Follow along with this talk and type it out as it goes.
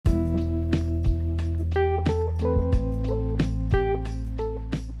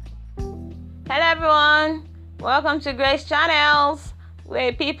Welcome to Grace Channels,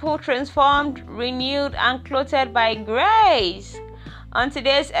 where people transformed, renewed, and clothed by grace. On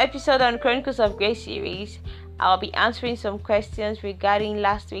today's episode on Chronicles of Grace series, I'll be answering some questions regarding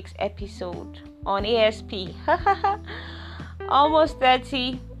last week's episode on ASP. Almost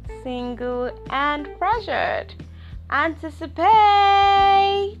 30, single and pressured.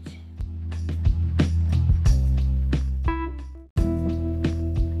 Anticipate!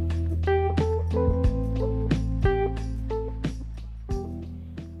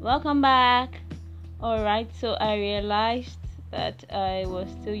 Welcome back. Alright, so I realized that I was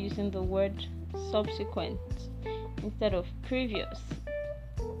still using the word subsequent instead of previous.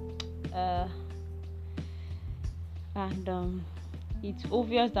 And it's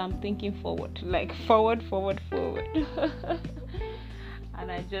obvious that I'm thinking forward, like forward.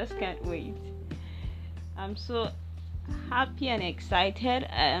 And I just can't wait. I'm so happy and excited.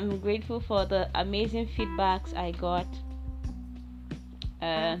 I'm grateful for the amazing feedbacks I got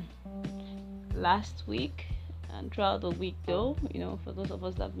last week and throughout the week, though, for those of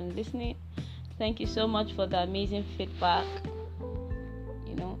us that have been listening, thank you so much for the amazing feedback.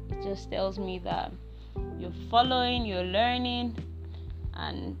 It just tells me that you're following, you're learning,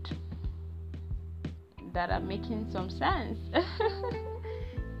 and that I'm making some sense.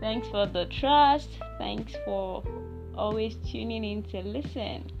 Thanks for the trust. Thanks for always tuning in to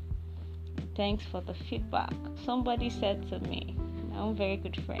listen. Thanks for the feedback. Somebody said to me, I'm a very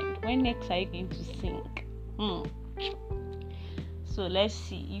good friend, when next are you going to sing? So let's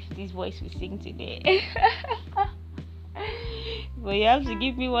see if this voice will sing today. But you have to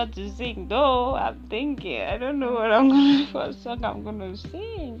give me what to sing, though. I'm thinking, I don't know what I'm going to what song I'm going to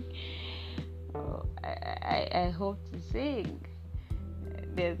sing. Oh, I hope to sing.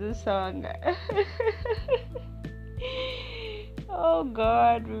 There's a song. Oh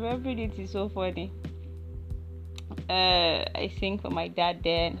God, remembering it is so funny. I sing for my dad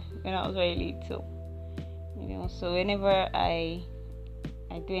then when I was very little. So whenever I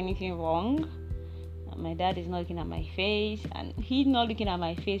do anything wrong, my dad is not looking at my face, and he's not looking at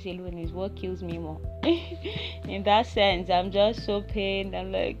my face alone is what kills me more. In that sense, I'm just so pained.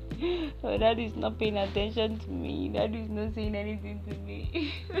 I'm like, oh, dad is not paying attention to me. Dad is not saying anything to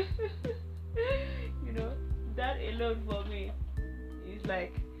me. That alone for me is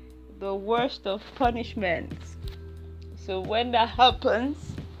like the worst of punishments. So when that happens,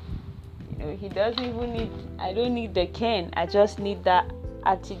 he doesn't even need, I don't need the cane. I just need that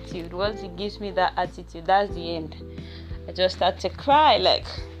attitude. Once he gives me that attitude, that's the end. I just start to cry like,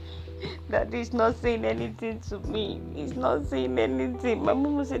 Daddy's not saying anything to me. He's not saying anything. My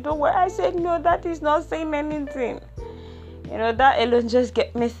mom will say, don't worry. I said, no, Daddy's not saying anything. That alone just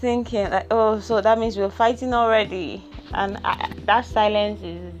get me thinking like, oh, so that means we're fighting already. And that silence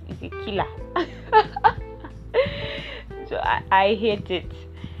is a killer. So I hate it.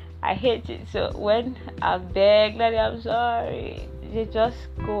 So when I beg, Daddy, I'm sorry, they just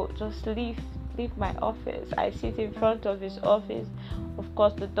leave my office. I sit in front of his office. Of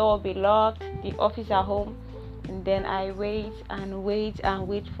course, the door will be locked, the office at home, and then I wait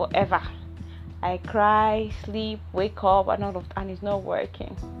forever. I cry, sleep, wake up, and it's not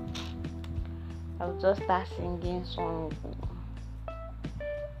working. I'll just start singing song.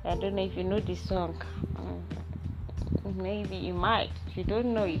 I don't know if you know this song. Maybe you might. If you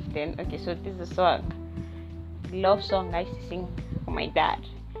don't know it, then okay. So this is a song, love song I used to sing for my dad.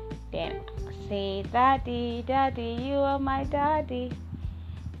 Then say, Daddy, Daddy, you are my daddy.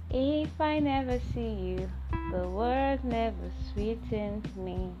 If I never see you, the world never sweetens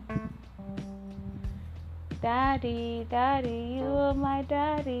me. Daddy, Daddy, you are my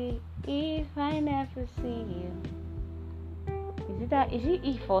daddy. If I never see you. Is it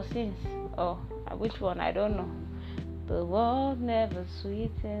E for sins? Oh, which one? I don't know. The world never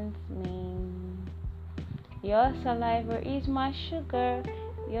sweetens me. Your saliva is my sugar.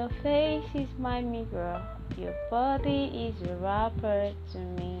 Your face is my mirror. Your body is a wrapper to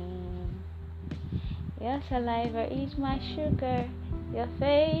me. Your saliva is my sugar. Your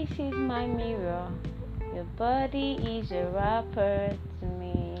face is my mirror. Your body is a wrapper to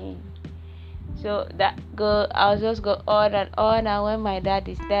me. So I'll just go on, and when my dad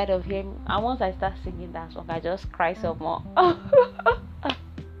is tired of him, and once I start singing that song, I just cry some more.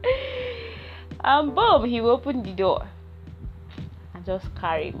 And boom, he will open the door and just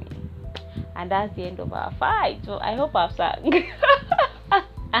carry me, and that's the end of our fight. So I hope I've sang.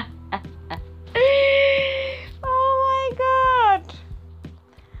 Oh my God.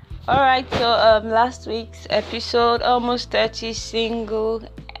 Alright, so last week's episode, almost 30, single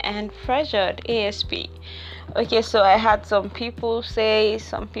and pressured. ASP. Okay, so I had some people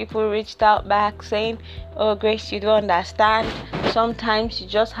reached out back saying, "Oh, Grace, you don't understand. Sometimes you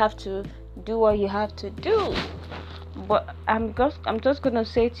just have to do what you have to do." But I'm just gonna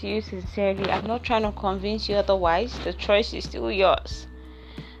say to you sincerely, I'm not trying to convince you otherwise. The choice is still yours.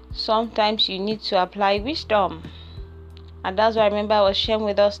 Sometimes you need to apply wisdom, and that's why I remember I was sharing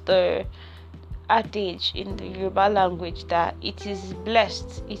with us the adage in the Yoruba language that it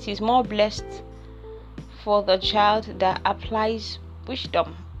is more blessed for the child that applies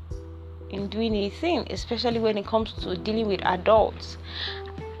wisdom in doing a thing, especially when it comes to dealing with adults.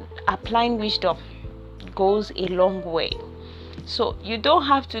 Applying wisdom goes a long way. So you don't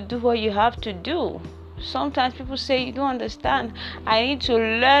have to do what you have to do. Sometimes people say, "You don't understand. I need to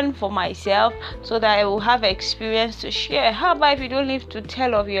learn for myself so that I will have experience to share." How about if you don't live to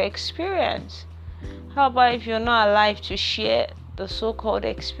tell of your experience? How about if you're not alive to share the so-called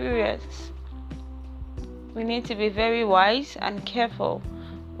experience? We need to be very wise and careful.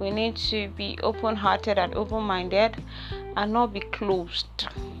 We need to be open-hearted and open-minded and not be closed.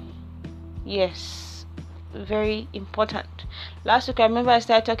 Yes, very important. Last week I remember I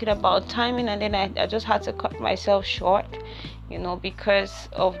started talking about timing, and then I just had to cut myself short, because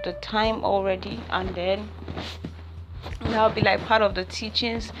of the time already, and then that'll be like part of the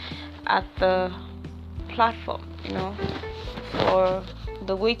teachings at the platform, for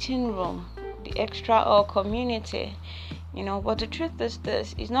the waiting room, the extra or community, but the truth is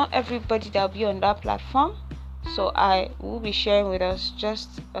this: is not everybody that'll be on that platform. So I will be sharing with us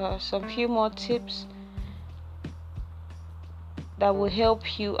just some few more tips that will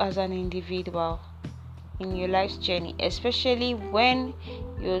help you as an individual in your life's journey, especially when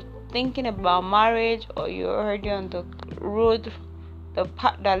you're thinking about marriage or you're already on the road, the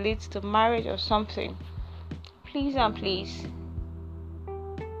path that leads to marriage or something. Please and please,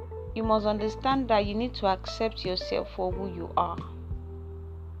 you must understand that you need to accept yourself for who you are.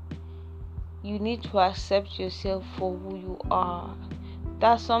 You need to accept yourself for who you are.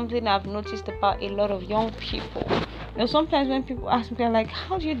 That's something I've noticed about a lot of young people. Sometimes when people ask me, they're like,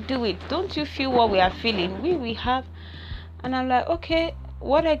 "How do you do it? Don't you feel what we are feeling? We have." And I'm like, "Okay,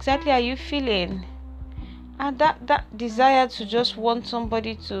 what exactly are you feeling?" And that desire to just want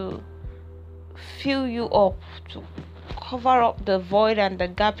somebody to fill you up, to cover up the void and the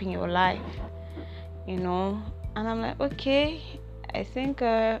gap in your life, And I'm like, okay, I think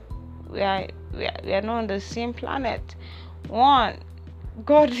we are not on the same planet. One,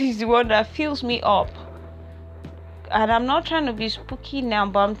 God is the one that fills me up. And I'm not trying to be spooky now,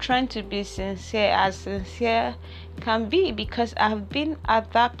 but I'm trying to be sincere, as sincere can be, because I've been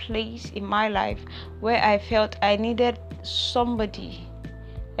at that place in my life where I felt I needed somebody,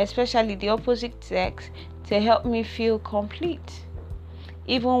 especially the opposite sex, to help me feel complete.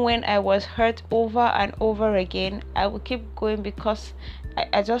 Even when I was hurt over and over again, I would keep going because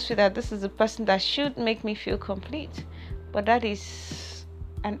I just feel that this is the person that should make me feel complete. But that is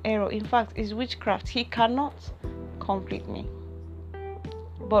an error. In fact, it's witchcraft. He cannot complete me.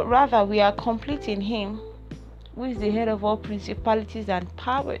 But rather, we are complete in Him, who is the head of all principalities and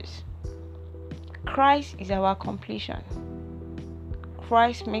powers. Christ is our completion.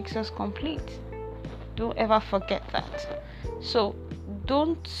 Christ makes us complete. Don't ever forget that. So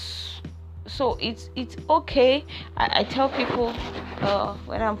it's okay. I tell people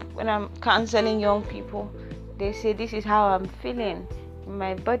when I'm counseling young people, they say, "This is how I'm feeling in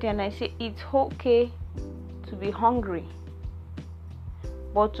my body," and I say it's okay to be hungry,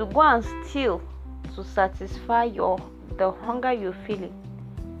 but to go and steal to satisfy the hunger you're feeling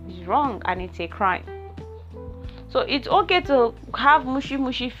is wrong, and it's a crime. So it's okay to have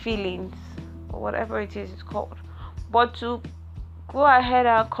mushy feelings, or whatever it is it's called, but to go ahead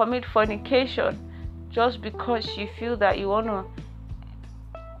and commit fornication just because you feel that you want to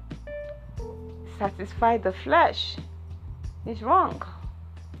satisfy the flesh is wrong.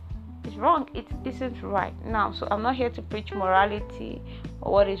 It's wrong. It isn't right. Now, so I'm not here to preach morality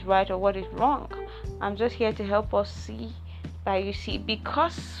or what is right or what is wrong. I'm just here to help us see that,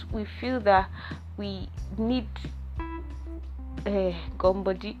 because we feel that we need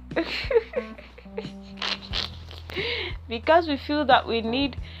Gombody because we feel that we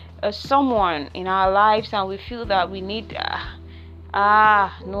need someone in our lives, and we feel that we need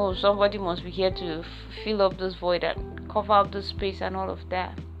somebody must be here to fill up this void and cover up the space and all of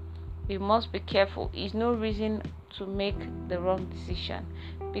that. We must be careful. It's no reason to make the wrong decision,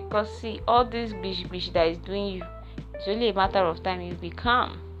 because all this bish that is doing you, it's only a matter of time you'll be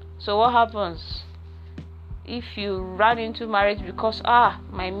calm. So what happens if you run into marriage because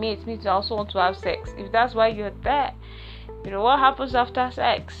my mate needs to also want to have sex? If that's why you're there, What happens after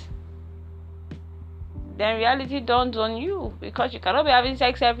sex? Then reality dawns on you, because you cannot be having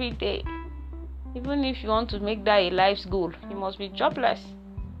sex every day. Even if you want to make that a life's goal, you must be jobless.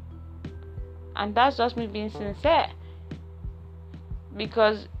 And that's just me being sincere,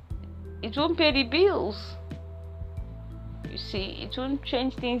 because it won't pay the bills. You see, it won't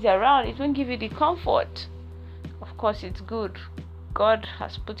change things around. It won't give you the comfort. Of course, it's good. God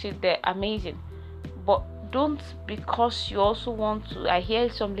has put it there, amazing. But don't, because you also want to. I hear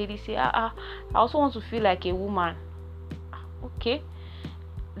some ladies say, I also want to feel like a woman. Okay,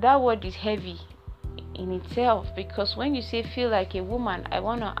 that word is heavy in itself, because when you say feel like a woman, I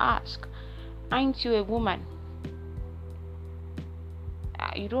want to ask, aren't you a woman?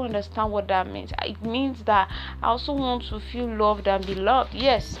 You don't understand what that means. It means that I also want to feel loved and be loved.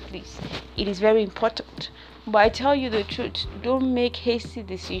 Yes, please, it is very important. But I tell you the truth, don't make hasty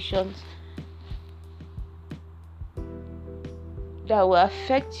decisions that will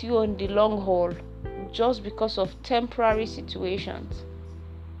affect you on the long haul just because of temporary situations.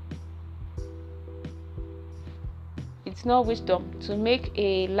 It's not wisdom to make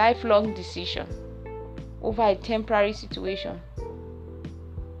a lifelong decision over a temporary situation.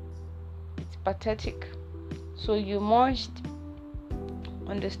 It's pathetic. So you must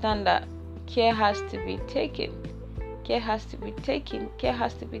understand that care has to be taken. Care has to be taken. Care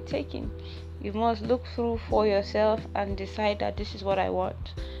has to be taken. You must look through for yourself and decide that this is what I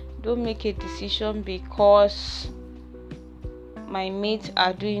want. Don't make a decision because my mates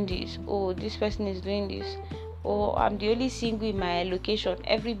are doing this. Oh, this person is doing this. Oh, I'm the only single in my location.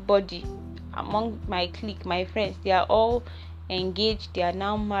 Everybody among my clique, my friends, they are all engaged. They are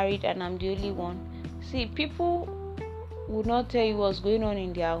now married, and I'm the only one. See, people will not tell you what's going on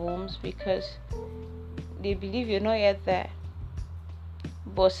in their homes because they believe you're not yet there.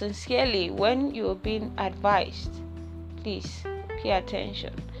 But sincerely, when you're being advised, please pay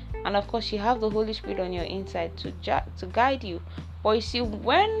attention. And of course, you have the Holy Spirit on your inside to guide you. But you see,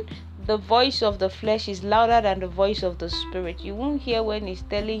 when the voice of the flesh is louder than the voice of the Spirit, you won't hear when he's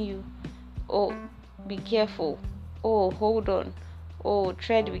telling you, oh, be careful, oh, hold on, oh,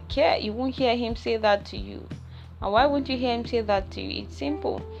 tread with care. You won't hear him say that to you. And why won't you hear him say that to you? It's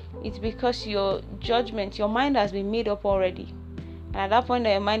simple. It's because your judgment, your mind has been made up already. And at that point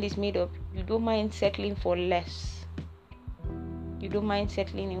that your mind is made up, you don't mind settling for less. You don't mind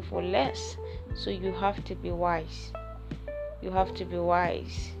settling in for less. So you have to be wise. You have to be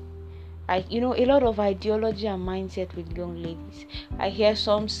wise. A lot of ideology and mindset with young ladies. I hear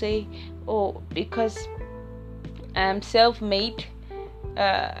some say, oh, because I'm self-made,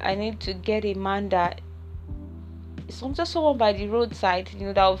 I need to get a man that just someone by the roadside,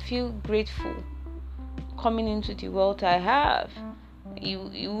 that will feel grateful coming into the world I have. You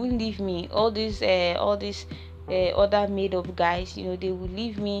won't leave me. All these other made up guys, they will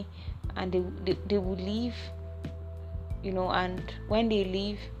leave me, and they will leave, and when they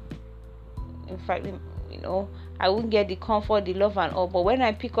leave, in fact, I won't get the comfort, the love and all. But when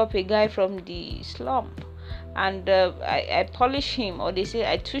I pick up a guy from the slump and I polish him, or they say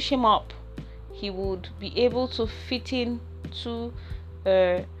I touch him up, he would be able to fit in to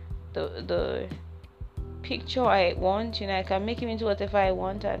the picture I want. I can make him into whatever I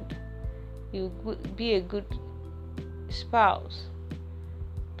want, and he'll be a good spouse.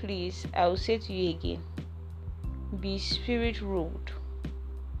 Please, I will say to you again, be spirit ruled,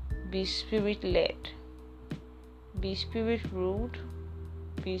 be spirit led, be spirit ruled,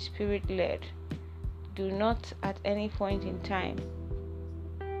 be spirit led. Do not at any point in time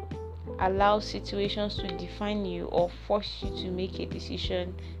allow situations to define you or force you to make a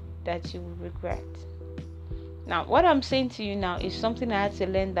decision that you will regret. Now, what I'm saying to you now is something I had to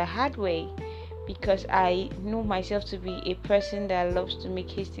learn the hard way, because I know myself to be a person that loves to make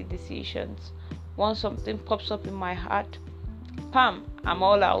hasty decisions. Once something pops up in my heart, pam, I'm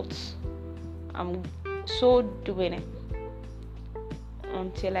all out. I'm so doing it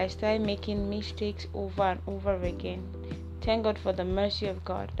until I start making mistakes over and over again. Thank God for the mercy of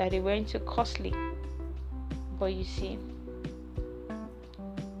God that they weren't too costly. But you see,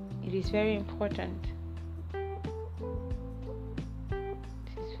 it is very important.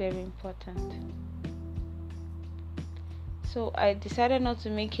 It is very important. So I decided not to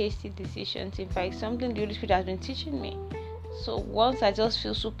make hasty decisions. In fact, something the Holy Spirit has been teaching me. So once I just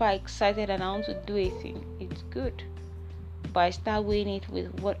feel super excited and I want to do a thing, it's good. But I start weighing it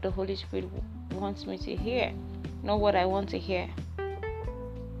with what the Holy Spirit wants me to hear, not what I want to hear.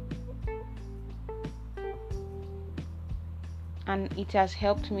 And it has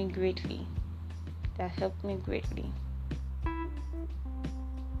helped me greatly. It has helped me greatly.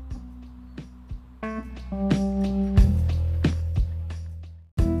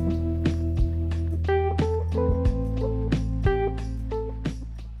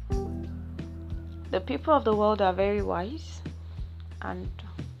 the people of the world are very wise, and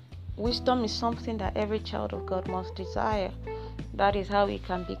wisdom is something that every child of God must desire. That is how we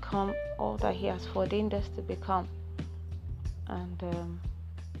can become all that He has ordained us to become. And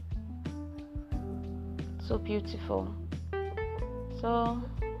so beautiful. So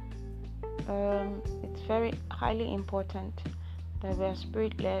it's very highly important that we are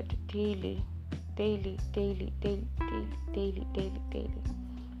spirit-led daily.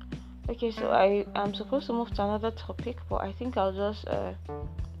 Okay, so I'm supposed to move to another topic, but I think I'll just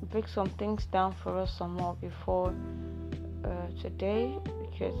break some things down for us some more before today,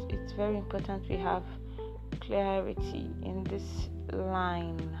 because it's very important we have clarity in this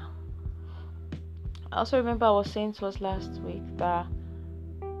line. I also remember I was saying to us last week that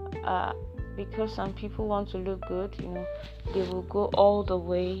because some people want to look good, they will go all the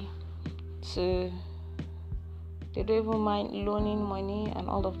way to, they don't even mind loaning money and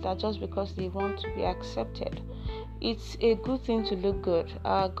all of that just because they want to be accepted. It's a good thing to look good.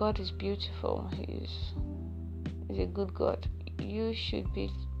 Our God is beautiful. He's a good God. You should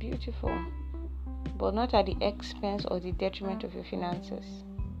be beautiful, but not at the expense or the detriment of your finances.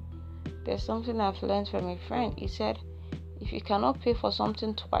 There's something I've learned from a friend. He said, if you cannot pay for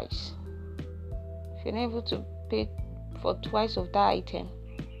something twice, if you're not able to pay for twice of that item,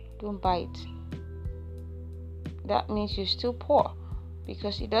 don't buy it. That means you're still poor,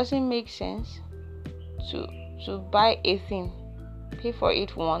 because it doesn't make sense to buy a thing, pay for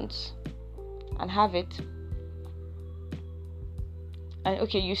it once, and have it. And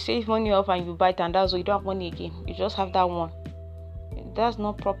okay, you save money up and you buy it, and that's all. You don't have money again. You just have that one. That's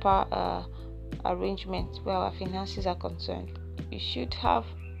not proper arrangement where our finances are concerned. You should have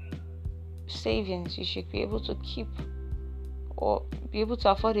savings. You should be able to keep or be able to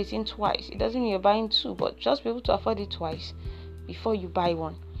afford it in twice. It doesn't mean you're buying two, but just be able to afford it twice before you buy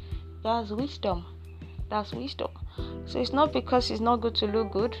one. That's wisdom. So it's not because it's not good to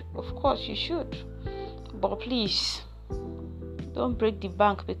look good. Of course you should, but please don't break the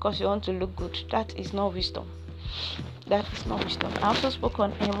bank because you want to look good. That is not wisdom. I also spoke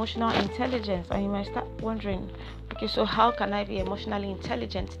on emotional intelligence, and you might start wondering, okay, so how can I be emotionally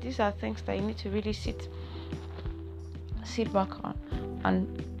intelligent? These are things that you need to really sit back on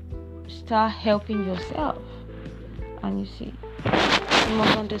and start helping yourself. And you see, you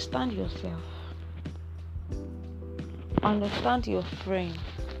must understand yourself, understand your brain,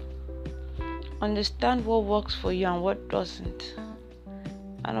 understand what works for you and what doesn't.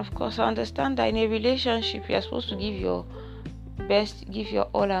 And of course, I understand that in a relationship you're supposed to give your best, give your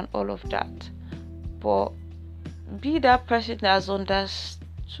all and all of that, but be that person that has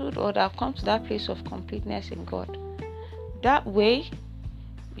understood or that come to that place of completeness in God. That way,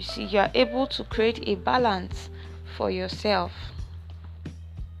 you see, you are able to create a balance for yourself.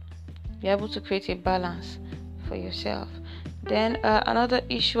 You're able to create a balance for yourself. Then another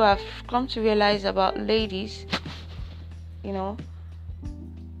issue I've come to realize about ladies,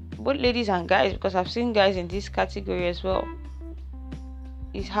 both ladies and guys, because I've seen guys in this category as well,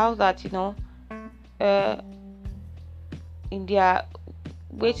 is how that in their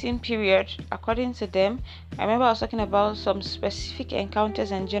waiting period, according to them, I remember I was talking about some specific encounters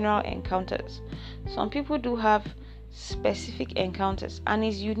and general encounters. Some people do have specific encounters, and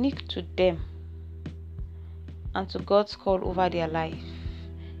it's unique to them and to God's call over their life.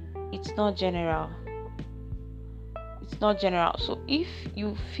 It's not general. So if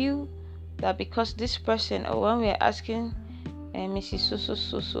you feel that because this person, or when we're asking Mrs.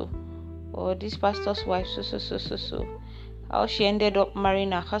 So, or this pastor's wife so, how she ended up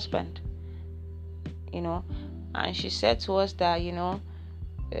marrying her husband, and she said to us that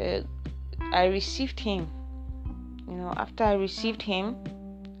I received him. After I received him,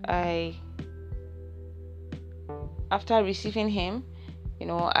 after receiving him,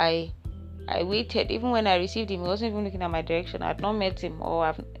 I waited. Even when I received him, he wasn't even looking at my direction. I had not met him, or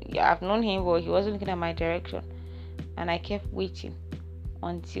I've known him, but he wasn't looking at my direction. And I kept waiting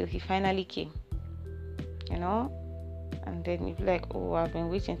until he finally came. And then you'd be like, oh, I've been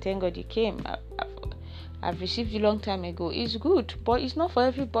waiting. Thank God you came. I've received you a long time ago. It's good, but it's not for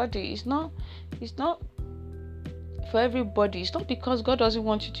everybody. It's not for everybody. It's not because God doesn't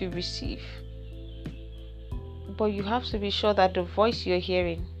want you to receive, but you have to be sure that the voice you're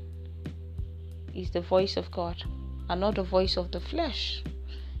hearing is the voice of God and not the voice of the flesh.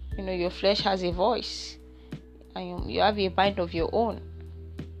 Your flesh has a voice, and you have a mind of your own.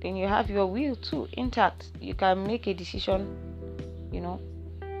 Then you have your will too intact. You can make a decision,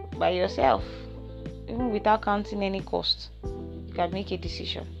 by yourself, even without counting any cost. You can make a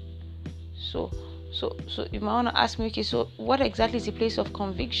decision. So So you might want to ask me, okay, so what exactly is the place of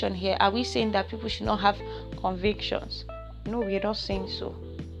conviction here? Are we saying that people should not have convictions? No, we're not saying so.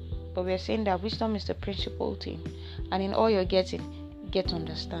 But we're saying that wisdom is the principal thing. And in all you're getting, get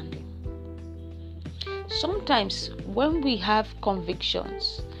understanding. Sometimes when we have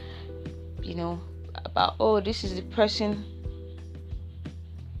convictions, about, oh, this is the person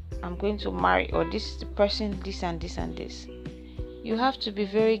I'm going to marry, or this is the person, this and this and this, you have to be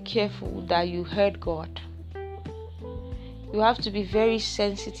very careful that you heard God. You have to be very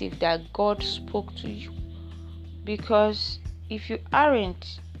sensitive that God spoke to you. Because if you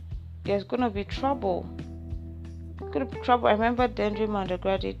aren't, there's going to be trouble. I remember then during my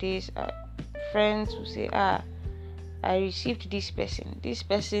undergraduate days, friends would say, I received this person. This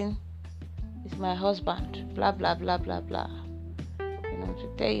person is my husband. Blah, blah, blah, blah, blah. To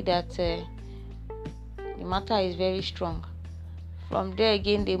tell you that the matter is very strong. From there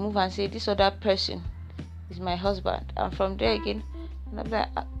again, they move and say, this other person is my husband. And from there again,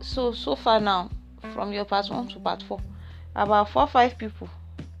 so far now, from your part 1 to part 4, about 4 or 5 people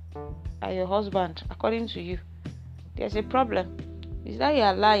are your husband, according to you. There's a problem. Is that you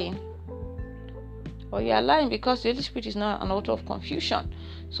are lying? Or you are lying because the Holy Spirit is not an author of confusion.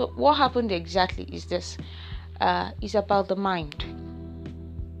 So what happened exactly is this. It's about the mind.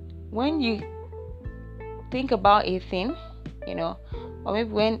 When you think about a thing, or maybe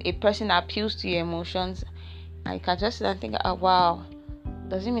when a person appeals to your emotions, and you can just sit and think, oh, wow,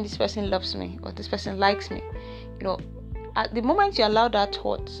 does it mean this person loves me or this person likes me? At the moment you allow that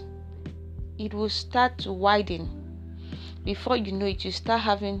thought, it will start to widen. Before you know it, you start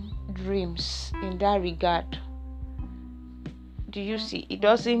having dreams in that regard. Do you see? It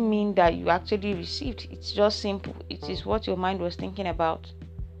doesn't mean that you actually received. It's just simple. It is what your mind was thinking about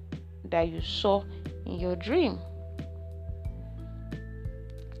that you saw in your dream.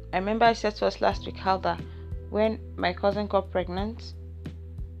 I remember I said to us last week how that when my cousin got pregnant,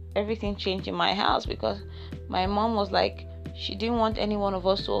 everything changed in my house, because my mom was like, she didn't want any one of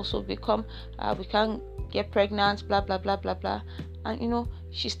us to also become, we can't get pregnant, blah, blah, blah, blah, blah. And,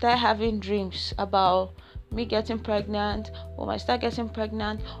 she started having dreams about me getting pregnant, or my sister getting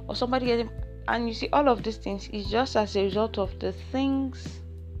pregnant, or somebody getting, and you see, all of these things is just as a result of the things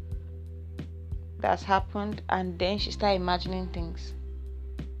that's happened, and then she started imagining things.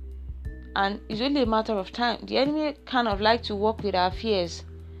 And it's only a matter of time. The enemy kind of like to work with our fears.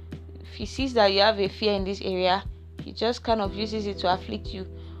 If he sees that you have a fear in this area, he just kind of uses it to afflict you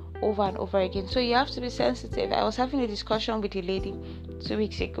over and over again. So you have to be sensitive. I was having a discussion with a lady 2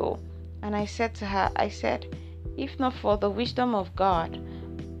 weeks ago, and I said to her, if not for the wisdom of God,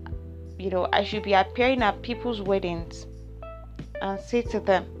 I should be appearing at people's weddings and say to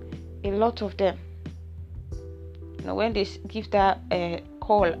them, a lot of them, when they give that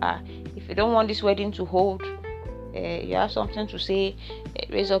call, if you don't want this wedding to hold, you have something to say,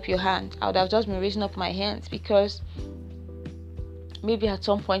 raise up your hand. I would have just been raising up my hands, because maybe at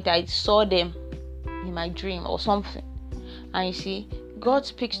some point I saw them in my dream or something. And you see, God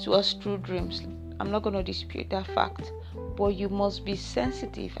speaks to us through dreams. I'm not going to dispute that fact, but you must be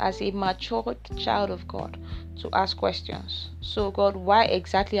sensitive as a matured child of God to ask questions. So, God, why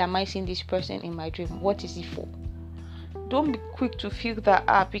exactly am I seeing this person in my dream? What is it for? Don't be quick to feel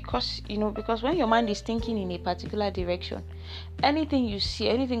that because when your mind is thinking in a particular direction, anything you see,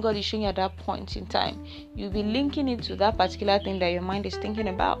 anything God is showing you at that point in time, you'll be linking it to that particular thing that your mind is thinking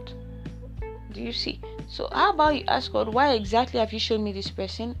about. Do you see? So how about you ask God, why exactly have you shown me this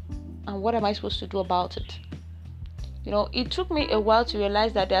person, and what am I supposed to do about it? It took me a while to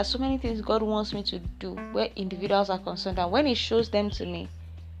realize that there are so many things God wants me to do where individuals are concerned, and when He shows them to me,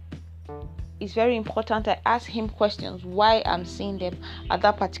 it's very important I ask Him questions why I'm seeing them at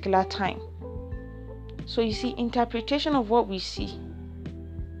that particular time. So you see, interpretation of what we see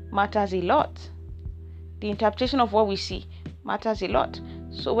matters a lot. The interpretation of what we see matters a lot.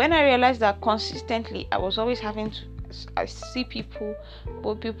 So when I realized that consistently, I was always having to, I see people,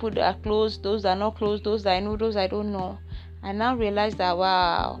 both people that are close, those that are not close, those that I know, those I don't know. I now realized that,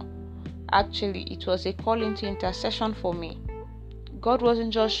 wow, actually it was a call into intercession for me. God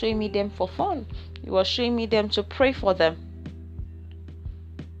wasn't just showing me them for fun. He was showing me them to pray for them.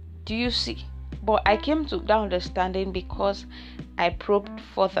 Do you see? But I came to that understanding because I probed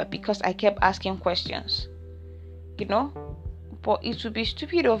further, because I kept asking questions. But it would be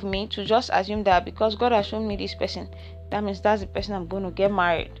stupid of me to just assume that because God has shown me this person, that means that's the person I'm going to get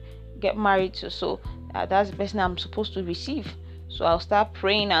married to. So that's the person I'm supposed to receive. So I'll start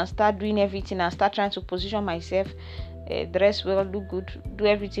praying and start doing everything and start trying to position myself, dress well, look good, do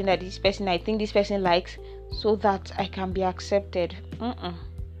everything that I think this person likes, so that I can be accepted.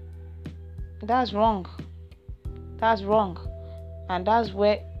 That's wrong. That's wrong. And that's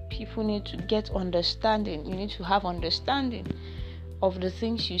where people need to get understanding. You need to have understanding of the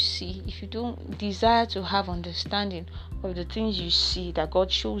things you see. If you don't desire to have understanding of the things you see that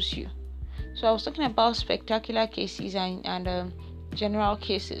God shows you. So I was talking about spectacular cases and general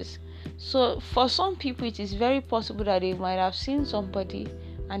cases. So for some people, it is very possible that they might have seen somebody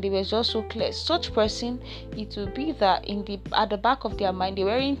and they were just so clear. Such person, it will be that at the back of their mind, they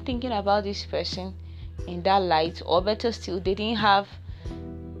weren't thinking about this person in that light, or better still, they didn't have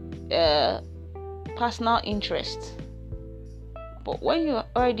personal interest. But when you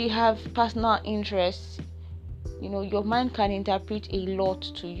already have personal interest, your mind can interpret a lot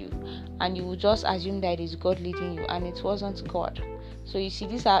to you, and you will just assume that it is God leading you, and it wasn't God. So you see,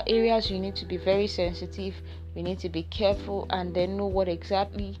 these are areas you need to be very sensitive. We need to be careful and then know what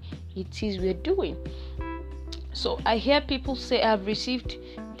exactly it is we're doing. So I hear people say, I've received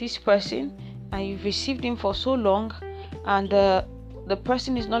this person, and you've received him for so long, and the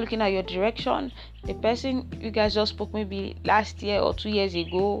person is not looking at your direction. The person you guys just spoke maybe last year or 2 years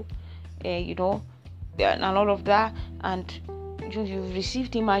ago, and all of that, and you've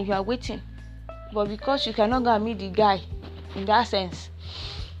received him and you are waiting. But because you cannot go and meet the guy in that sense,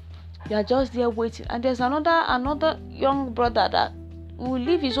 you are just there waiting. And there's another young brother that will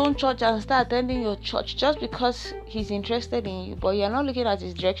leave his own church and start attending your church just because he's interested in you, but you're not looking at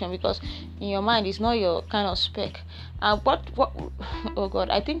his direction because in your mind it's not your kind of spec. And what oh God,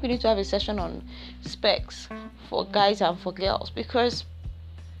 I think we need to have a session on specs for guys and for girls, because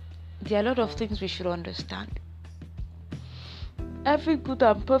there are a lot of things we should understand. Every good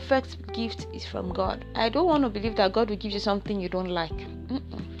and perfect gift is from God. I don't want to believe that God will give you something you don't like.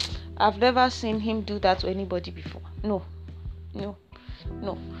 I've never seen him do that to anybody before. No.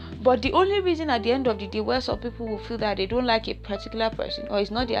 But the only reason at the end of the day where some people will feel that they don't like a particular person, or it's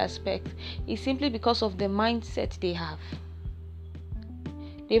not their aspect, is simply because of the mindset they have.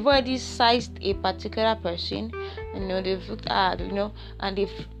 They've already sized a particular person, they've looked at, and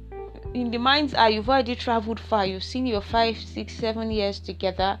they've, in the mind's eye, you've already traveled far. You've seen your 5, 6, 7 years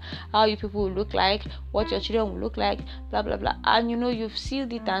together, how you people will look like, what your children will look like, blah blah blah, and you've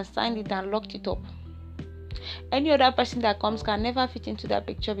sealed it and signed it and locked it up. Any other person that comes can never fit into that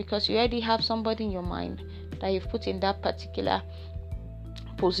picture, because you already have somebody in your mind that you've put in that particular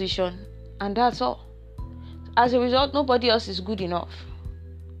position, and that's all. As a result, nobody else is good enough.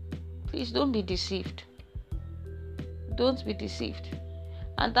 Please don't be deceived. Don't be deceived.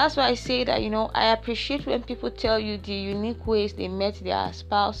 And that's why I say that, I appreciate when people tell you the unique ways they met their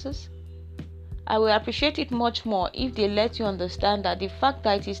spouses. I will appreciate it much more if they let you understand that the fact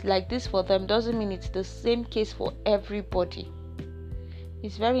that it is like this for them doesn't mean it's the same case for everybody.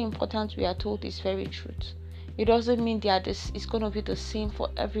 It's very important we are told this very truth. It doesn't mean that it's going to be the same for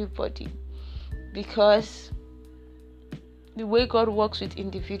everybody, because the way God works with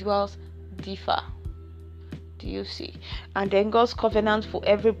individuals differ. Do you see? And then God's covenant for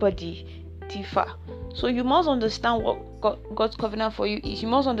everybody differ. So you must understand what God's covenant for you is. You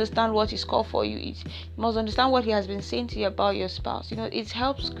must understand what His call for you is. You must understand what He has been saying to you about your spouse. It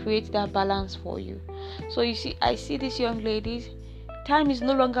helps create that balance for you. So you see, I see these young ladies, time is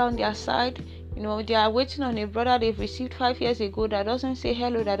no longer on their side. They are waiting on a brother they've received 5 years ago that doesn't say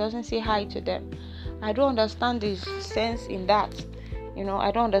hello, that doesn't say hi to them. I don't understand the sense in that.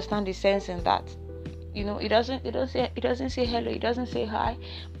 I don't understand the sense in that. It doesn't say hello, it doesn't say hi,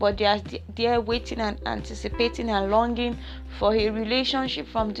 but they're waiting and anticipating and longing for a relationship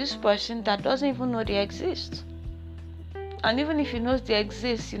from this person that doesn't even know they exist. And even if he knows they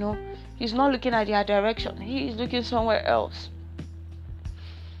exist, he's not looking at their direction. He is looking somewhere else.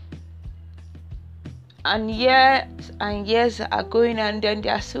 And years are going, and then they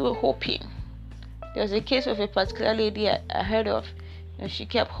are still hoping. There was a case of a particular lady I heard of. She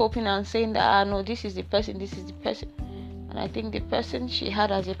kept hoping and saying that, no, this is the person. And I think the person she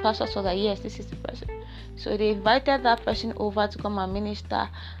had as a pastor saw that, yes, this is the person. So they invited that person over to come and minister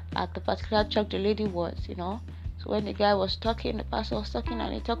at the particular church the lady was, So when the guy was talking, the pastor was talking,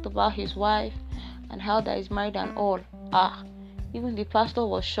 and he talked about his wife and how that he's married and all. Even the pastor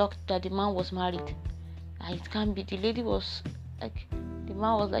was shocked that the man was married. It can't be. The lady was like, the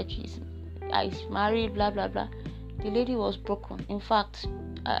man was like, he's married, blah blah blah. The lady was broken. In fact,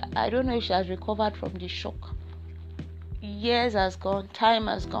 I don't know if she has recovered from the shock. Years has gone, time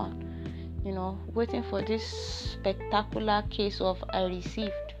has gone, waiting for this spectacular case of I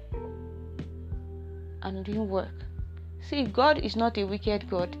received, and it didn't work. See, God is not a wicked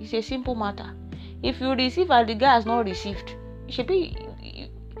God. It's a simple matter. If you receive and the guy has not received, it should be,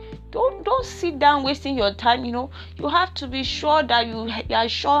 Don't sit down wasting your time. You have to be sure that you are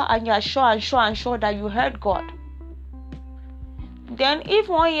sure and you are sure and sure and sure that you heard God. Then if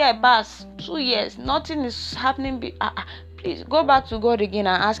 1 year pass, 2 years, nothing is happening, please go back to God again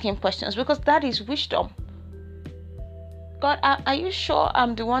and ask him questions, because that is wisdom. God, are you sure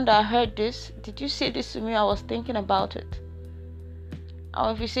I'm the one that heard this? Did you say this to me? I was thinking about it.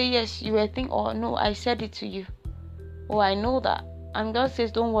 Or if you say yes, you were thinking, or no, I said it to you. Oh, I know that. And God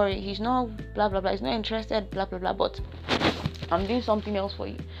says, don't worry, he's not blah blah blah, he's not interested, blah blah blah, but I'm doing something else for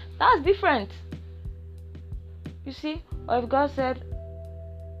you. That's different. You see? Or if God said,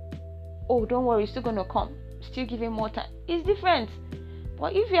 oh, don't worry, he's still gonna come, still give him more time, it's different.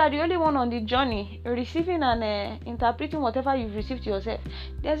 But if you are the only one on the journey, receiving and interpreting whatever you've received yourself,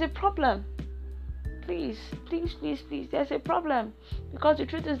 there's a problem. Please, there's a problem. Because the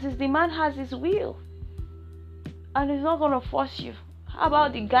truth is this, the man has his will, and he's not going to force you. How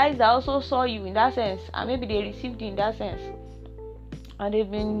about the guys that also saw you in that sense, and maybe they received you in that sense, and they've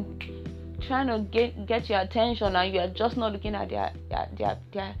been trying to get your attention, and you are just not looking at their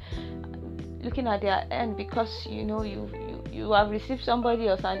looking at their end, because you have received somebody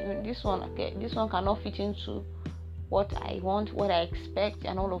else, and this one cannot fit into what I want, what I expect,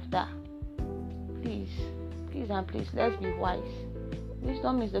 and all of that. Please, let's be wise.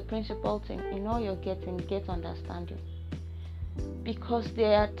 Wisdom is the principal thing. In all you're getting, get understanding. Because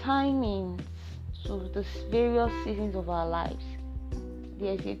there are timings to the various seasons of our lives.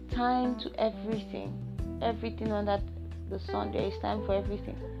 There's a time to everything. Everything under the sun, there is time for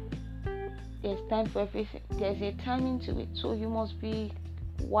everything. There's time for everything. There's a timing to it. So you must be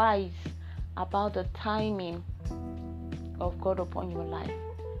wise about the timing of God upon your life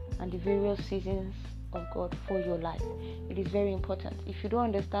and the various seasons of God for your life. It is very important. If you don't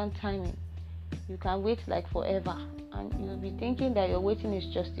understand timing, you can wait like forever, and you'll be thinking that your waiting is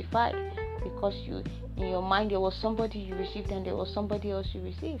justified because in your mind there was somebody you received and there was somebody else you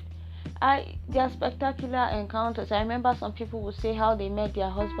received. There are spectacular encounters. I remember some people would say how they met their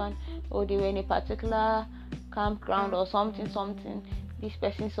husband, or they were in a particular campground or something. This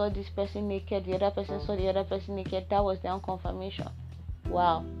person saw this person naked, the other person saw the other person naked. That was their own confirmation.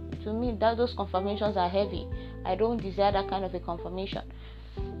 Wow. To me, those confirmations are heavy. I don't desire that kind of a confirmation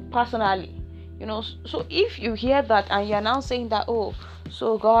personally. So if you hear that and you're now saying that, oh,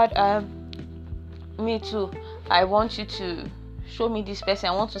 so God, me too, I want you to show me this person,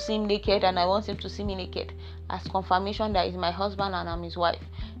 I want to see him naked, and I want him to see me naked, as confirmation that he's my husband and I'm his wife,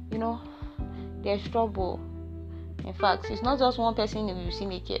 there's trouble. In fact, it's not just one person you see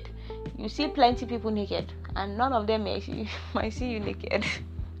naked. You see plenty people naked, and none of them might see you naked.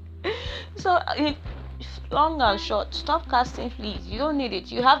 So long and short, stop casting fleas. You don't need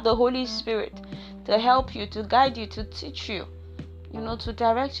it. You have the Holy Spirit to help you, to guide you, to teach you, to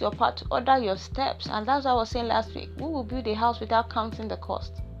direct your path, to order your steps. And that's what I was saying last week. We will build a house without counting the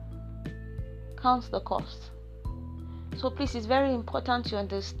cost. Count the cost. So please, it's very important to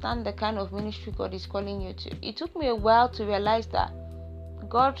understand the kind of ministry God is calling you to. It took me a while to realize that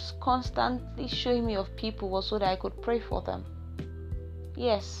God's constantly showing me of people was so that I could pray for them.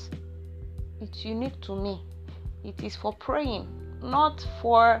 Yes, it's unique to me. It is for praying, not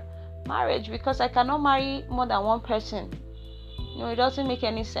for marriage, because I cannot marry more than one person. It doesn't make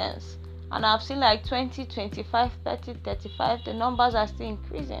any sense. And I've seen like 20, 25, 30, 35. The numbers are still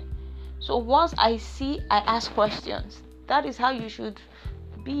increasing. So once I see, I ask questions. That is how you should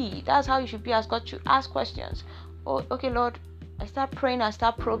be. That's how you should be as God. To ask questions. Oh, okay, Lord. I start praying. I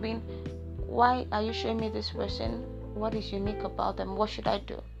start probing. Why are you showing me this person? What is unique about them? What should I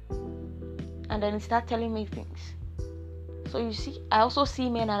do? And then start telling me things. So you see, I also see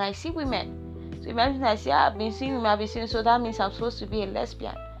men and I see women. So imagine I say, I've been seeing women, so that means I'm supposed to be a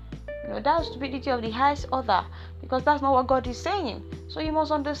lesbian. That's stupidity of the highest order, because that's not what God is saying. So you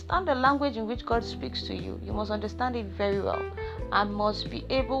must understand the language in which God speaks to you. You must understand it very well, and must be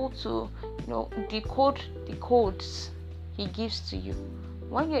able to, decode the codes He gives to you.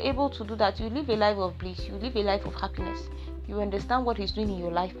 When you're able to do that, you live a life of bliss. You live a life of happiness. You understand what He's doing in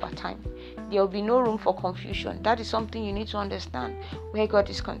your life part time. There will be no room for confusion. That is something you need to understand where God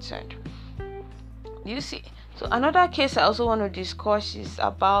is concerned. You see. So another case I also want to discuss is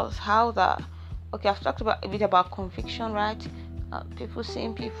about how I've talked a bit about conviction, right? People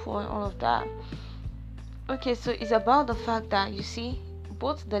seeing people and all of that. Okay, so it's about the fact that, you see,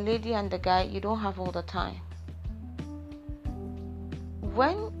 both the lady and the guy, you don't have all the time.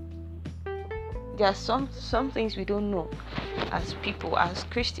 When there are some things we don't know as people, as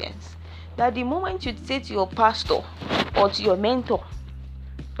Christians, that the moment you say to your pastor or to your mentor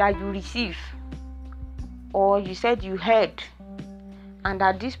that you receive, or you said you heard, and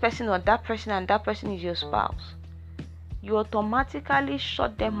that this person or that person and that person is your spouse, you automatically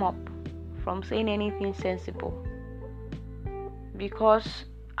shut them up from saying anything sensible. Because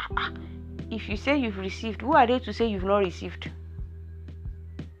if you say you've received, who are they to say you've not received?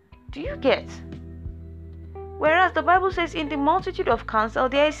 Do you get? Whereas the Bible says in the multitude of counsel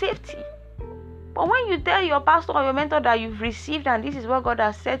there is safety. But when you tell your pastor or your mentor that you've received and this is what God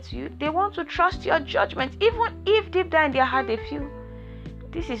has said to you, they want to trust your judgment, even if deep down in their heart they feel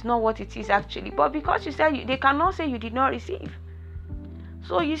this is not what it is actually. But because you said they cannot say you did not receive.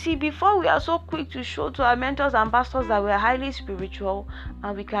 So you see, before we are so quick to show to our mentors and pastors that we are highly spiritual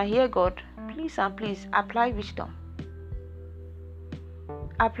and we can hear God, please and please apply wisdom.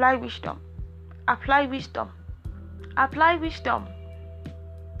 Apply wisdom. Apply wisdom. Apply wisdom.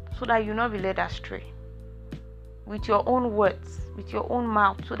 So that you not be led astray. With your own words, with your own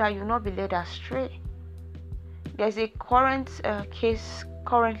mouth, so that you not be led astray. There's a current case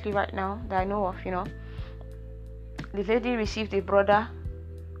currently right now that I know of, The lady received a brother.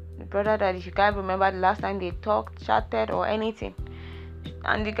 The brother that, if you can't remember the last time they talked, chatted or anything.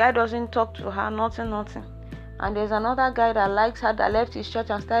 And the guy doesn't talk to her, nothing. And there's another guy that likes her that left his church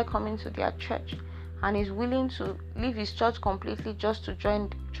and started coming to their church. And is willing to leave his church completely just to join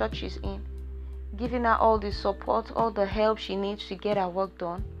the church she's in, giving her all the support, all the help she needs to get her work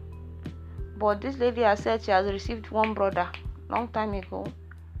done. But this lady has said she has received one brother long time ago,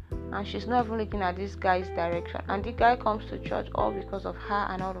 and she's not even looking at this guy's direction. And the guy comes to church all because of her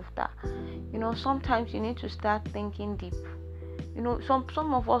and all of that. Sometimes you need to start thinking deep.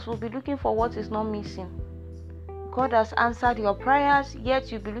 Some of us will be looking for what is not missing. God has answered your prayers,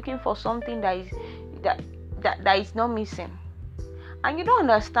 yet you'll be looking for something that is not missing. And you don't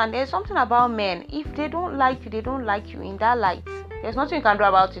understand, there's something about men. If they don't like you in that light. There's nothing you can do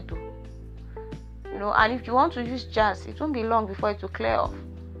about it too. And if you want to use jazz, it won't be long before it will clear off.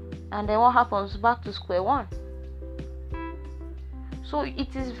 And then what happens? Back to square one. So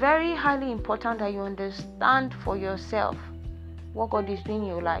it is very highly important that you understand for yourself what God is doing in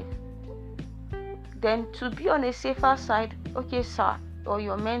your life. Then to be on a safer side, okay, sir, or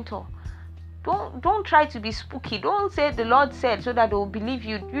your mentor, don't try to be spooky. Don't say the Lord said so that they will believe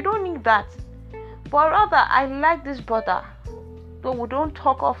you. You don't need that. But rather, I like this brother. Though we don't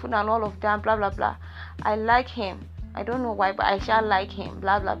talk often and all of that, blah blah blah. I like him. I don't know why, but I shall like him.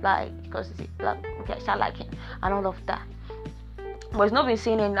 Blah blah blah. Because it's blah. Okay, I shall like him and all of that. But it's not been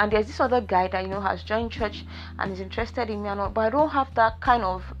saying it. And there's this other guy that has joined church and is interested in me and all. But I don't have that kind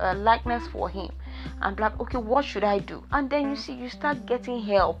of likeness for him. And blah. Okay, what should I do? And then you start getting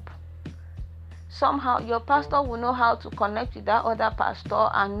help. Somehow your pastor will know how to connect with that other pastor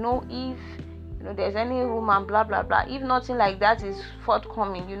and know if there's any room and blah blah blah. If nothing like that is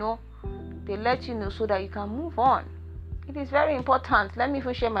forthcoming, they let you know so that you can move on. It is very important. Let me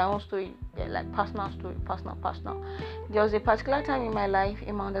even share my own story, like personal story, personal. There was a particular time in my life,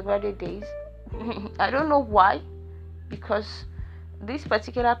 in my undergraduate days. I don't know why, because this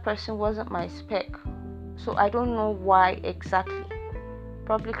particular person wasn't my spec, so I don't know why exactly.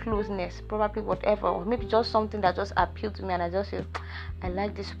 Probably closeness, probably whatever, or maybe just something that just appealed to me and I just feel I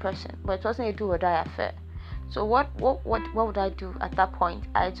like this person, but it wasn't a do or die affair. So what would I do at that point?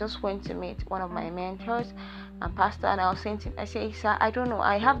 I just went to meet one of my mentors and pastor, and I was saying to him, I say, sir, I don't know,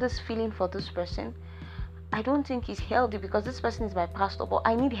 I have this feeling for this person. I don't think he's healthy because this person is my pastor, but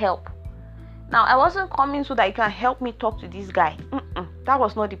I need help. Now, I wasn't coming so that he can help me talk to this guy. That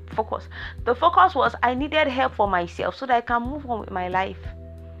was not the focus. The focus was I needed help for myself so that I can move on with my life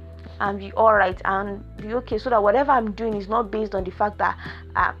and be alright and be okay, so that whatever I'm doing is not based on the fact that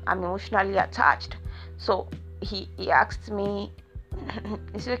I'm emotionally attached. So he asked me,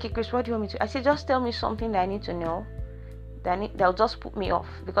 he said, okay, Chris, what do you want me to? I said, just tell me something that I need to know that'll just put me off,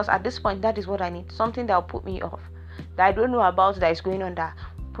 because at this point that is what I need, something that'll put me off, that I don't know about, that is going on, that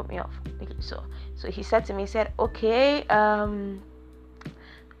put me off. Okay, so he said to me, he said, okay,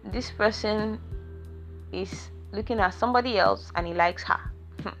 this person is looking at somebody else and he likes her.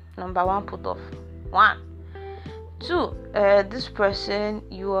 Number one, put off. 1. 2, this person,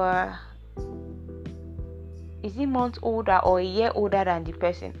 is he months older or a year older than the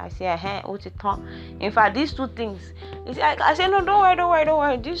person? I say, what's it on? In fact, these 2 things. I say, no, don't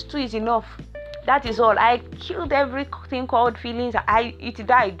worry. These 2 is enough. That is all. I killed everything called feelings. It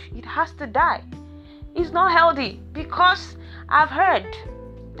died. It has to die. It's not healthy, because I've heard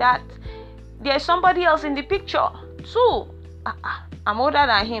that there's somebody else in the picture. 2, I'm older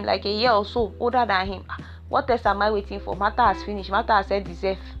than him, like a year or so older than him. What else am I waiting for? Matter has finished. Matter has said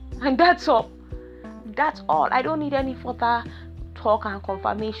deserve. And that's all. That's all. I don't need any further talk and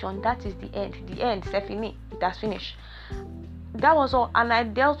confirmation. That is the end. The end, Stephanie. It has finished. That was all. And I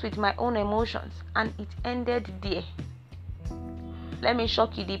dealt with my own emotions, and it ended there. Let me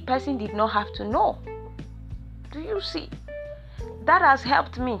shock you, the person did not have to know. Do you see? That has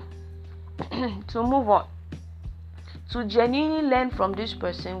helped me to move on, to genuinely learn from this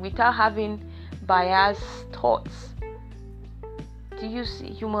person without having biased thoughts. Do you see?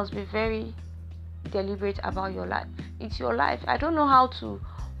 You must be very deliberate about your life. It's your life. I don't know how to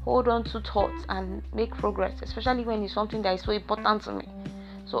hold on to thoughts and make progress, especially when it's something that is so important to me.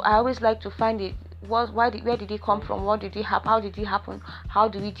 So I always like to find it. Where did it come from? What did it happen? How did it happen? How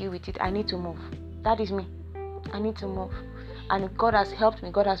do we deal with it? I need to move. That is me. I need to move. And God has helped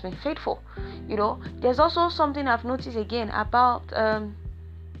me. God has been faithful. There's also something I've noticed again about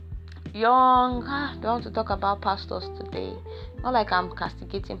young. I don't want to talk about pastors today. Not like I'm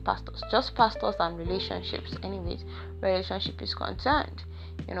castigating pastors. Just pastors and relationships. Anyways, relationship is concerned.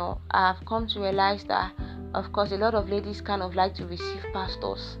 I've come to realize that, of course, a lot of ladies kind of like to receive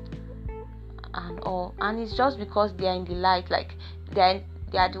pastors and all, and it's just because they are in the light, like they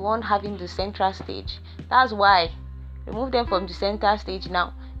are the one having the central stage. That's why. Remove them from the center stage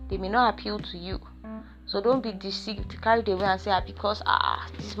now. They may not appeal to you. So don't be deceived, carried away and say, because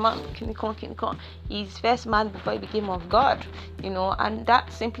this man, he's first man before he became of God, and that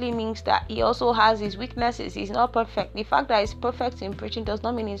simply means that he also has his weaknesses. He's not perfect. The fact that he's perfect in preaching does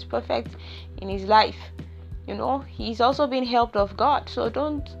not mean he's perfect in his life. He's also been helped of God. So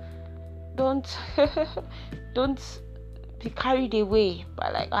don't be carried away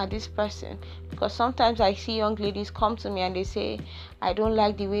by this person, because sometimes I see young ladies come to me and they say, I don't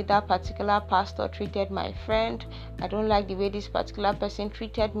like the way that particular pastor treated my friend. I don't like the way this particular person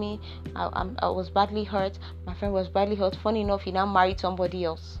treated me. I was badly hurt. My friend was badly hurt. Funny enough, he now married somebody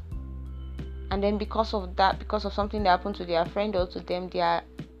else, and then because of something that happened to their friend or to them, they are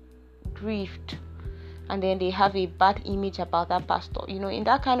grieved, and then they have a bad image about that pastor. In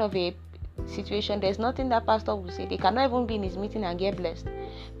that kind of a situation, there's nothing that pastor will say. They cannot even be in his meeting and get blessed,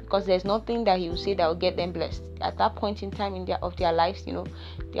 because there's nothing that he will say that will get them blessed at that point in time of their lives.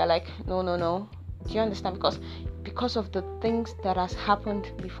 They are like, no. Do you understand? Because of the things that has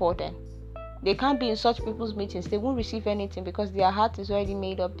happened before then, they can't be in such people's meetings. They won't receive anything because their heart is already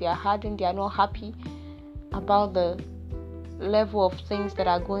made up. They are hardened. They are not happy about the level of things that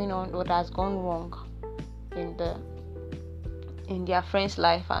are going on or that has gone wrong in their friend's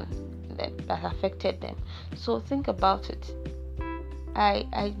life and that affected them. So think about it.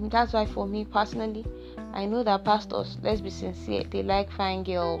 I that's why for me personally, I know that pastors, let's be sincere, they like fine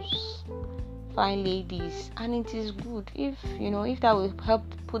girls, fine ladies, and it is good if that will help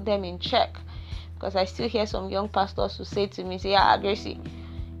put them in check. Because I still hear some young pastors who say to me, Gracie,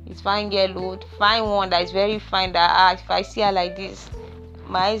 it's fine girl, fine one that is very fine, that if I see her like this,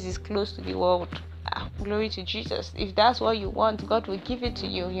 my eyes is close to the world. Glory to Jesus. If that's what you want, God will give it to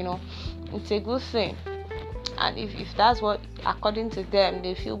you. It's a good thing. And if that's what, according to them,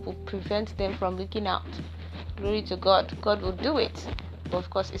 they feel will prevent them from looking out, glory to God, God will do it. But of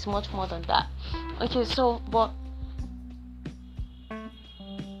course, it's much more than that. Okay, so but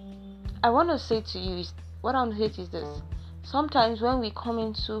I want to say to you is this. Sometimes when we come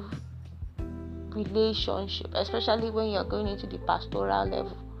into relationship, especially when you're going into the pastoral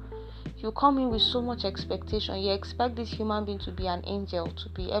level, you come in with so much expectation. You expect this human being to be an angel, to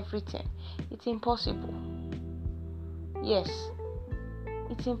be everything. It's impossible. Yes,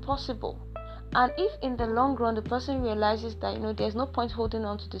 it's impossible. And if in the long run the person realizes that there's no point holding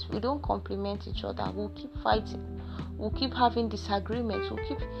on to this, we don't complement each other, we'll keep fighting, we'll keep having disagreements, we'll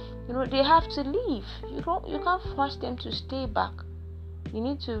keep they have to leave. You can't force them to stay back. You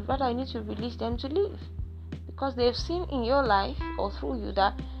need to release them to leave, because they've seen in your life or through you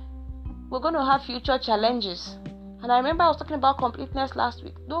that we're going to have future challenges. And I remember I was talking about completeness last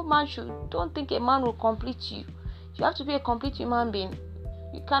week. Don't think a man will complete you. You have to be a complete human being.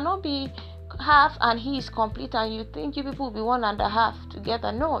 You cannot be half and he is complete and you think you people will be one and a half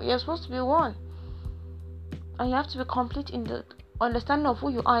together. No, you're supposed to be one. And you have to be complete in the understanding of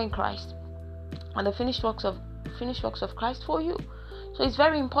who you are in Christ and the finished works of Christ for you. So it's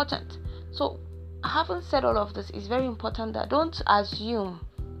very important. So having said all of this, it's very important that don't assume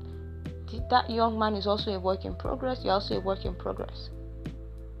that young man is also a work in progress. You're also a work in progress.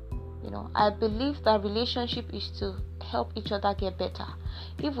 I believe that relationship is to help each other get better.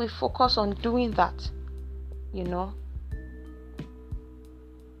 If we focus on doing that,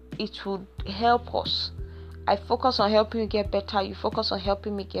 it would help us. I focus on helping you get better. You focus on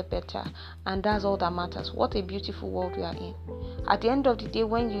helping me get better. And that's all that matters. What a beautiful world we are in. At the end of the day,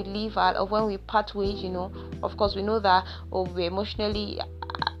 when you leave or when we part ways, of course we know that we're emotionally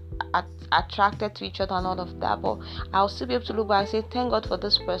attracted to each other and all of that, but I'll still be able to look back and say, thank God for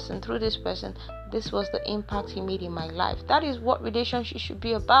this person. Through this person, this was the impact he made in my life. That is what relationships should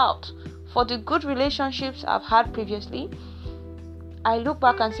be about. For the good relationships I've had previously, I look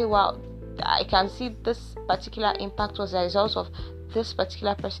back and say, wow, I can see this particular impact was a result of this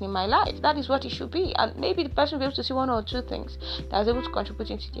particular person in my life. That is what it should be. And maybe the person will be able to see one or two things that was able to contribute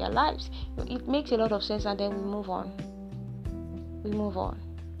into their lives. It makes a lot of sense, and then we move on.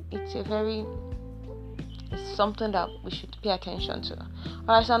 It's something that we should pay attention to.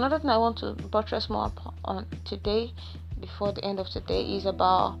 Alright, so another thing I want to buttress more on today, before the end of today, is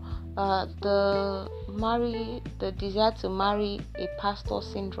about the desire to marry a pastor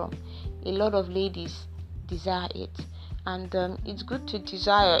syndrome. A lot of ladies desire it, and it's good to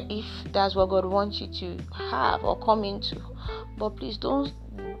desire if that's what God wants you to have or come into, but please don't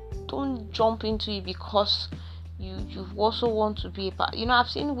jump into it because you also want to be a part. I've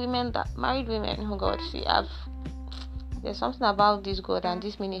seen married women. Oh God, there's something about this God and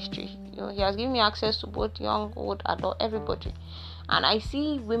this ministry. He has given me access to both young, old, adult, everybody. And I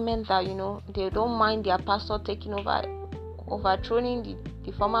see women that, they don't mind their pastor taking over, overthrowing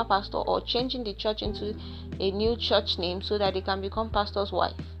the former pastor, or changing the church into a new church name so that they can become pastor's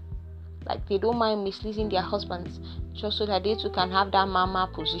wife. Like, they don't mind misleading their husbands just so that they too can have that mama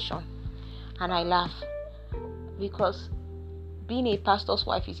position. And I laugh, because being a pastor's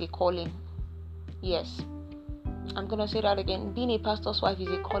wife is a calling. Yes, I'm gonna say that again. Being a pastor's wife is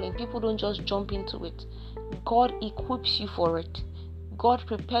a calling. People don't just jump into it. God equips you for it. God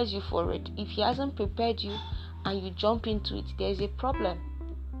prepares you for it. If He hasn't prepared you and you jump into it, there is a problem.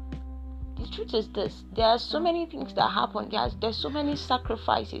 The truth is this: there are so many things that happen. There's so many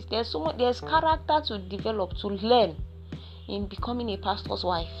sacrifices. There's character to develop, to learn in becoming a pastor's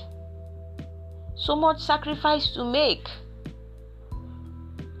wife. So much sacrifice to make.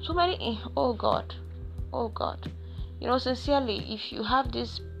 So many. Oh God. Sincerely, if you have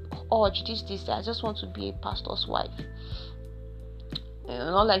this urge, this desire, I just want to be a pastor's wife.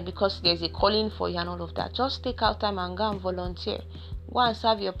 Not like because there's a calling for you and all of that. Just take out time and go and volunteer. Go and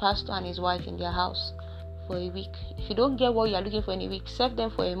serve your pastor and his wife in their house for a week. If you don't get what you are looking for in a week, serve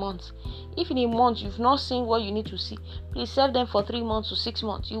them for a month. If in a month you've not seen what you need to see, please serve them for 3 months to 6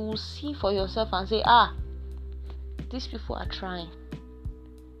 months. You will see for yourself and say, these people are trying.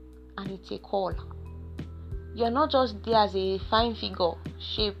 And it's a call. You're not just there as a fine figure,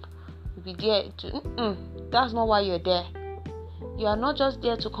 shape. You'll be there to, that's not why you're there. You are not just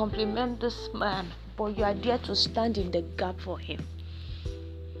there to compliment this man, but you are there to stand in the gap for him.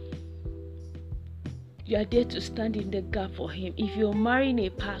 You are there to stand in the gap for him. If you're marrying a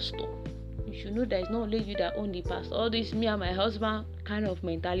pastor, you should know that it's not only you that own the pastor. All this me and my husband kind of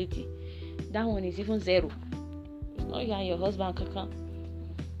mentality, that one is even zero. It's not you and your husband, kaka.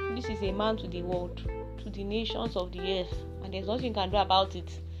 This is a man to the world, to the nations of the earth, and there's nothing you can do about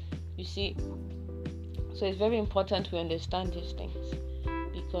it. You see. So it's very important we understand these things,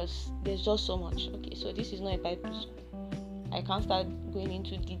 because there's just so much. Okay, so this is not a Bible school. I can't start going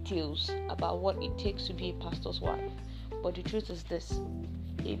into details about what it takes to be a pastor's wife. But the truth is this: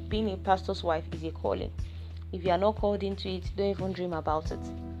 being a pastor's wife is a calling. If you are not called into it, don't even dream about it.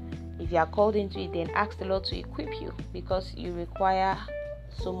 If you are called into it, then ask the Lord to equip you, because you require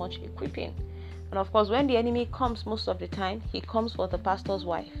so much equipping. And of course, when the enemy comes, most of the time, he comes for the pastor's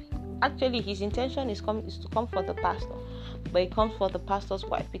wife. Actually, his intention is to come for the pastor, but he comes for the pastor's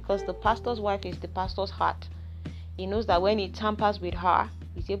wife, because the pastor's wife is the pastor's heart. He knows that when he tampers with her,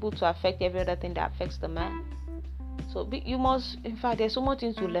 he's able to affect every other thing that affects the man. So you must, in fact, there's so much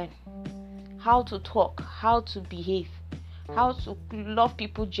things to learn. How to talk, how to behave, how to love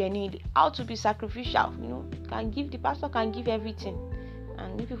people genuinely, how to be sacrificial. The pastor can give everything,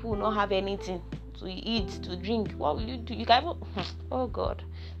 and if people will not have anything to eat, to drink, what will you do? You can even, oh God.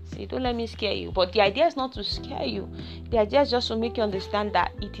 See, don't let me scare you. But the idea is not to scare you. The idea is just to make you understand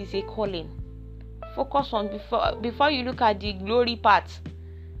that it is a calling. Focus on before you look at the glory part,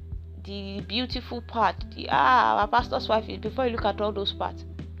 the beautiful part, our pastor's wife is. Before you look at all those parts,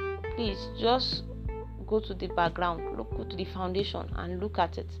 please just go to the background, go to the foundation, and look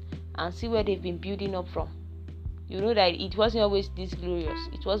at it and see where they've been building up from. You know that it wasn't always this glorious.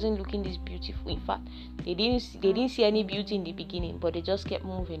 It wasn't looking this beautiful. In fact, they didn't see any beauty in the beginning, but they just kept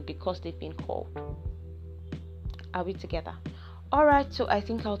moving because they've been called. Are we together? Alright, so I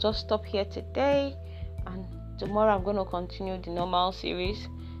think I'll just stop here today, and tomorrow I'm going to continue the normal series,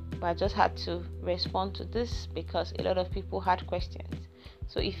 but I just had to respond to this because a lot of people had questions.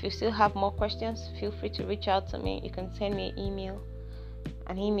 So if you still have more questions, feel free to reach out to me. You can send me an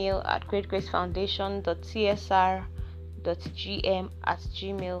email at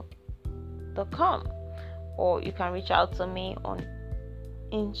greatgracefoundation.csr.gm@gmail.com. gmail.com, or you can reach out to me on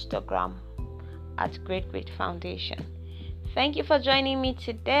Instagram at Great Foundation. Thank you for joining me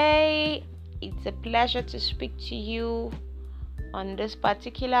today. It's a pleasure to speak to you on this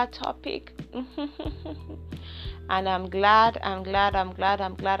particular topic. And I'm glad I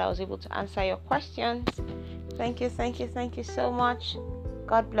was able to answer your questions. Thank you so much.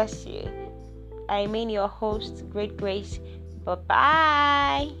 God bless you. I remain your host, Great Grace.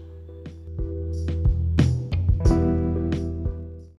 Bye-bye.